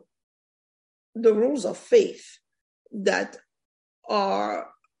follow the rules of faith that are,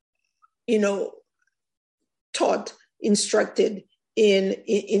 taught, instructed in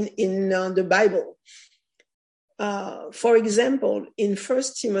the Bible. For example, in 1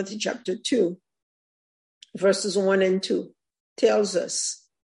 Timothy chapter 2, verses 1 and 2, tells us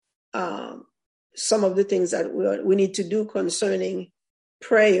some of the things that we need to do concerning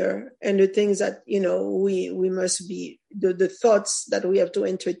prayer, and the things that, we must be, the thoughts that we have to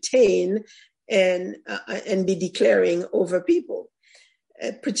entertain and be declaring over people,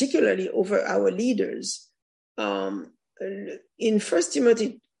 particularly over our leaders. In 1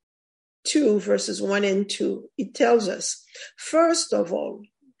 Timothy 2, verses 1 and 2, it tells us, first of all,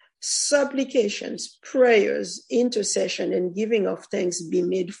 supplications, prayers, intercession, and giving of thanks be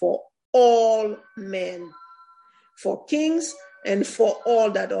made for all men, for kings, and for all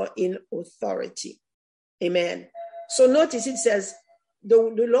that are in authority. Amen. So notice it says,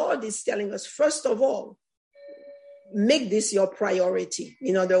 the Lord is telling us, first of all, make this your priority.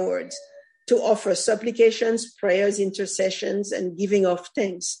 In other words, to offer supplications, prayers, intercessions, and giving of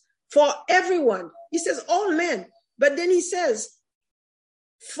thanks for everyone. He says all men, but then he says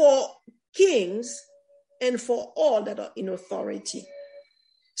for kings and for all that are in authority.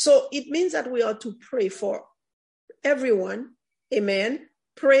 So it means that we are to pray for everyone. Amen.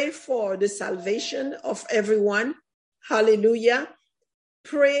 Pray for the salvation of everyone. Hallelujah.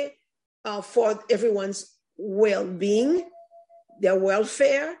 Pray for everyone's well-being, their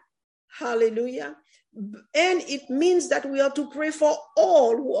welfare. Hallelujah. And it means that we are to pray for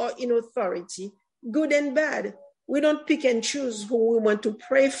all who are in authority, good and bad. We don't pick and choose who we want to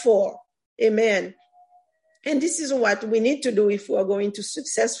pray for. Amen. And this is what we need to do if we are going to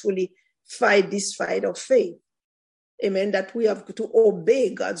successfully fight this fight of faith. Amen. That we have to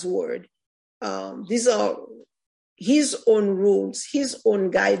obey God's word. These are his own rules, his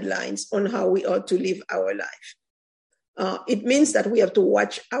own guidelines on how we ought to live our life. It means that we have to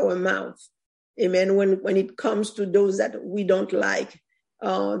watch our mouth. Amen. When it comes to those that we don't like,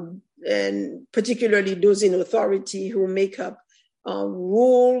 and particularly those in authority who make up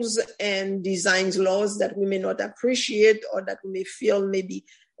rules and designs laws that we may not appreciate or that we may feel may be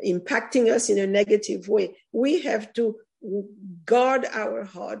impacting us in a negative way. We have to guard our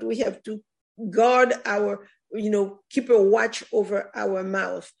heart. We have to guard our, keep a watch over our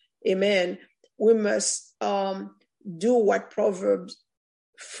mouth. Amen. We must do what Proverbs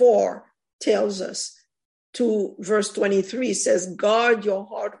 4 tells us. To verse 23 says, guard your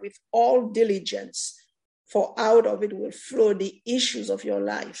heart with all diligence, for out of it will flow the issues of your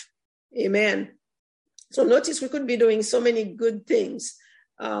life. Amen. So notice we could be doing so many good things,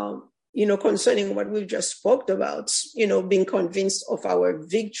 concerning what we've just spoke about, being convinced of our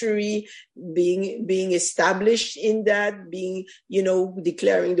victory, being established in that, being,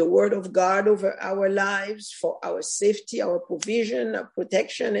 declaring the word of God over our lives for our safety, our provision, our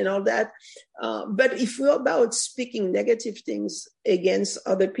protection, and all that. But if we're about speaking negative things against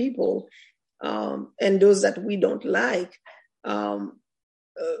other people, and those that we don't like,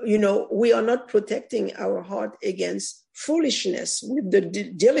 we are not protecting our heart against foolishness with the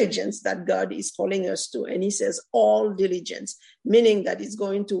diligence that God is calling us to. And he says all diligence, meaning that it's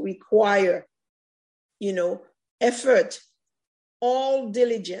going to require, effort, all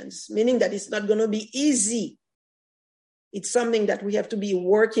diligence, meaning that it's not going to be easy. It's something that we have to be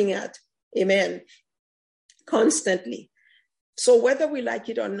working at, amen, constantly. So whether we like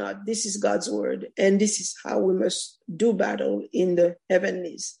it or not, this is God's word, and this is how we must do battle in the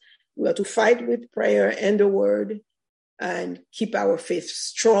heavenlies. We are to fight with prayer and the word and keep our faith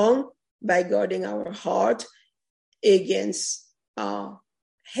strong by guarding our heart against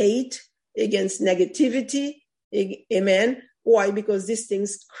hate, against negativity, amen. Why? Because these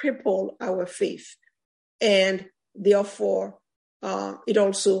things cripple our faith, and therefore it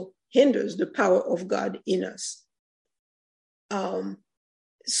also hinders the power of God in us.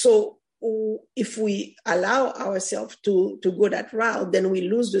 So if we allow ourselves to go that route, then we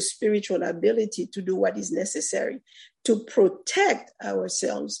lose the spiritual ability to do what is necessary to protect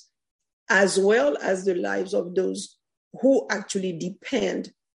ourselves, as well as the lives of those who actually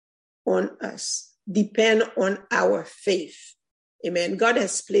depend on us, depend on our faith. Amen. God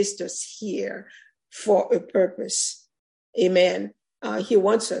has placed us here for a purpose. Amen. He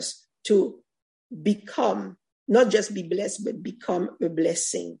wants us to become, not just be blessed, but become a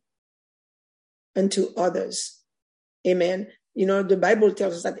blessing unto others. Amen. You know, the Bible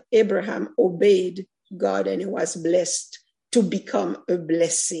tells us that Abraham obeyed God and he was blessed to become a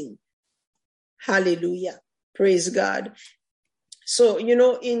blessing. Hallelujah. Praise God. So, you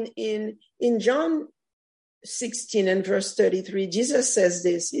know, in John 16 and verse 33, Jesus says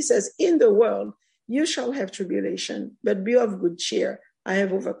this. He says, in the world, you shall have tribulation, but be of good cheer. I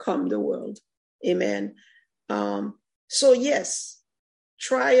have overcome the world. Amen. So yes,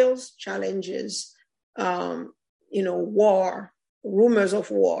 trials, challenges, war, rumors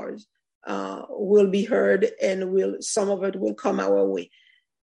of wars will be heard, and some of it will come our way,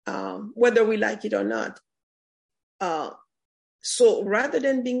 whether we like it or not. So rather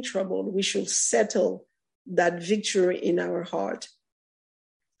than being troubled, we should settle that victory in our heart.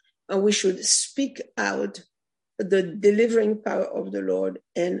 And we should speak out the delivering power of the Lord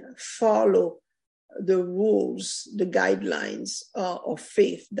and follow the rules, the guidelines of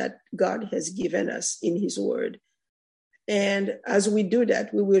faith that God has given us in his word. And as we do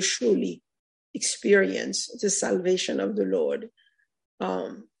that, we will surely experience the salvation of the Lord.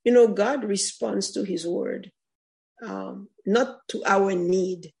 God responds to his word, not to our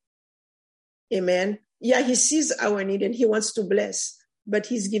need. Amen. Yeah, he sees our need and he wants to bless, but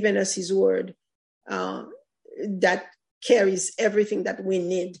he's given us his word that carries everything that we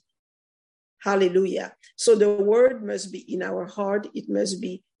need. Hallelujah. So the word must be in our heart. It must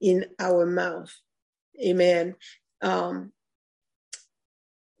be in our mouth. Amen.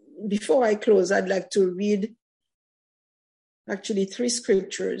 Before I close, I'd like to read actually 3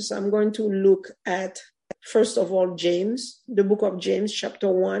 scriptures. I'm going to look at, first of all, James, the book of James,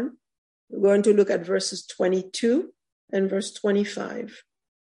 chapter 1. We're going to look at verses 22 and verse 25.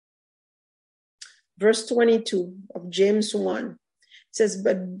 Verse 22 of James 1 says,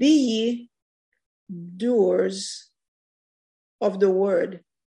 but be ye doers of the word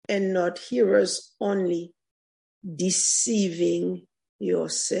and not hearers only, deceiving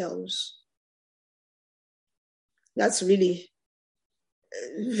yourselves. That's really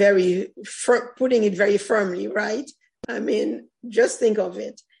putting it very firmly, right? I mean, just think of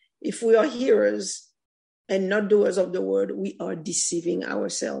it. If we are hearers and not doers of the word, we are deceiving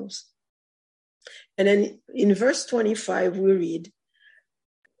ourselves. And then in verse 25, we read,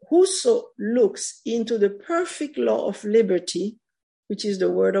 whoso looks into the perfect law of liberty, which is the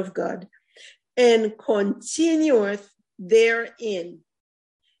word of God, and continueth therein,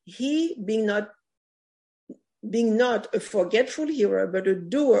 he being not a forgetful hearer, but a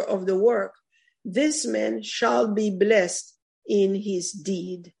doer of the work, this man shall be blessed in his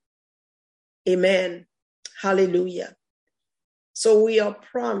deed. Amen. Hallelujah. So we are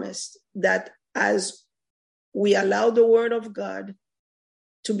promised that as we allow the word of God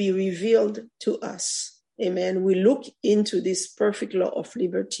to be revealed to us, amen, we look into this perfect law of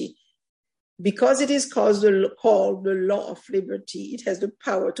liberty. Because it is called the law of liberty, it has the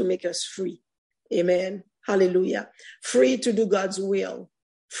power to make us free. Amen. Hallelujah. Free to do God's will.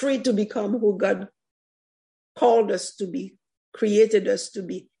 Free to become who God called us to be, created us to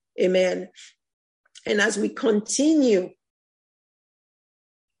be. Amen. And as we continue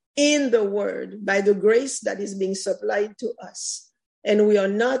in the word by the grace that is being supplied to us, and we are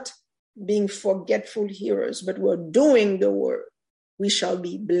not being forgetful hearers, but we're doing the word, we shall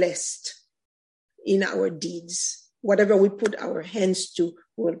be blessed in our deeds. Whatever we put our hands to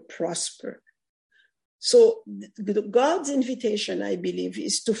will prosper. So God's invitation, I believe,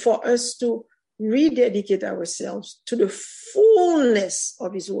 is for us to rededicate ourselves to the fullness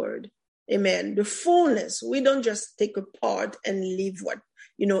of his word. Amen. The fullness. We don't just take a part and leave what,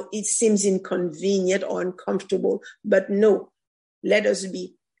 it seems inconvenient or uncomfortable, but no, let us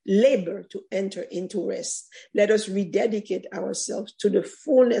be labor to enter into rest. Let us rededicate ourselves to the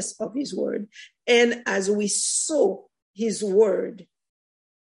fullness of his word. And as we sow his word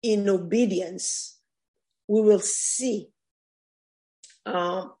in obedience, we will see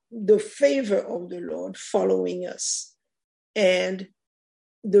the favor of the Lord following us, and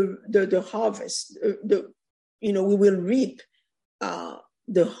the harvest. We will reap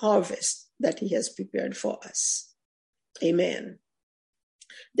the harvest that he has prepared for us. Amen.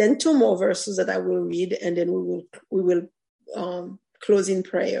 Then 2 more verses that I will read, and then we will close in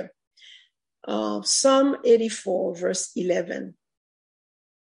prayer. Psalm 84, verse 11.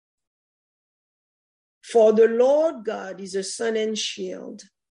 For the Lord God is a sun and shield.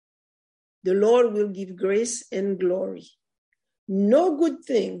 The Lord will give grace and glory. No good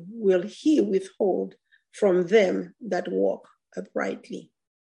thing will he withhold from them that walk uprightly.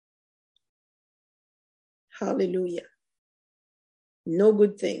 Hallelujah. No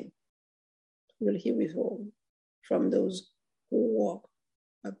good thing will he withhold from those who walk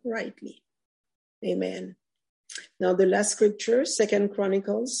uprightly. Amen. Now the last scripture, 2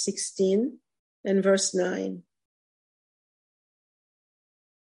 Chronicles 16 and verse 9.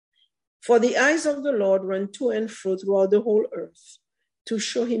 For the eyes of the Lord run to and fro throughout the whole earth, to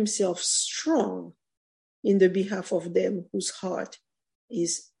show himself strong in the behalf of them whose heart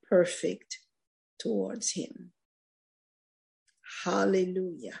is perfect towards him.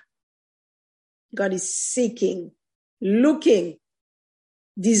 Hallelujah. God is seeking, looking,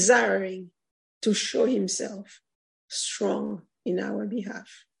 desiring to show himself strong in our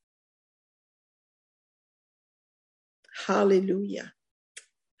behalf. Hallelujah.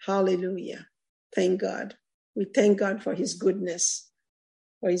 Hallelujah. Thank God. We thank God for his goodness,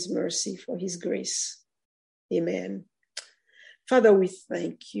 for his mercy, for his grace. Amen. Father, we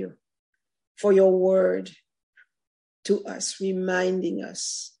thank you for your word to us, reminding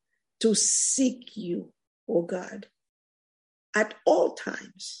us to seek you, O God, at all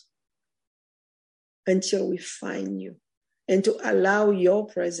times until we find you, and to allow your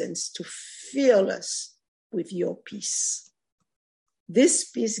presence to fill us with your peace. This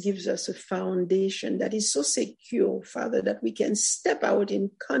peace gives us a foundation that is so secure, Father, that we can step out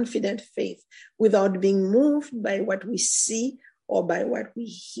in confident faith without being moved by what we see or by what we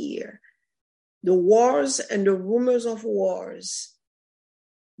hear. The wars and the rumors of wars,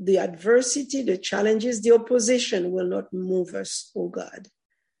 the adversity, the challenges, the opposition will not move us, O God,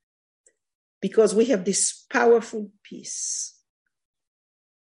 because we have this powerful peace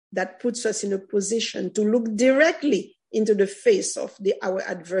that puts us in a position to look directly into the face of our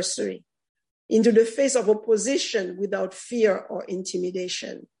adversary, into the face of opposition without fear or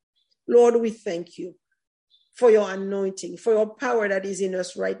intimidation. Lord, we thank you for your anointing, for your power that is in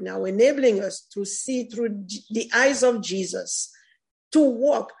us right now, enabling us to see through the eyes of Jesus, to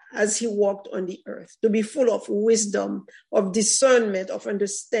walk as he walked on the earth, to be full of wisdom, of discernment, of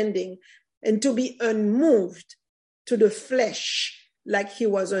understanding, and to be unmoved to the flesh like he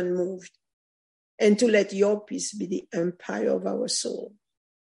was unmoved, and to let your peace be the empire of our soul.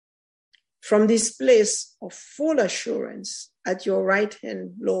 From this place of full assurance at your right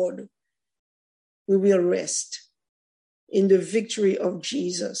hand, Lord, we will rest in the victory of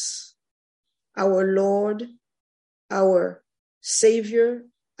Jesus, our Lord, our Savior,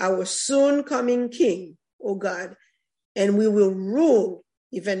 our soon coming King, O God, and we will rule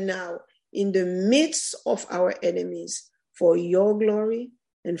even now in the midst of our enemies for your glory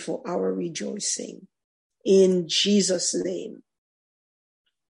and for our rejoicing. In Jesus' name.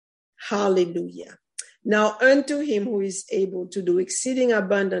 Hallelujah. Now unto him who is able to do exceeding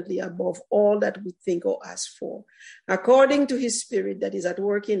abundantly above all that we think or ask for, according to his Spirit that is at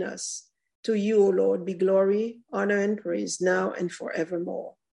work in us, to you, O Lord, be glory, honor, and praise now and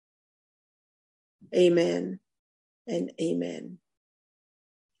forevermore. Amen and amen.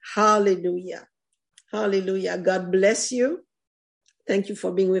 Hallelujah. Hallelujah. God bless you. Thank you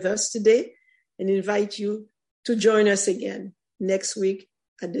for being with us today, and invite you to join us again next week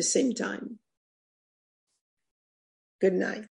at the same time. Good night.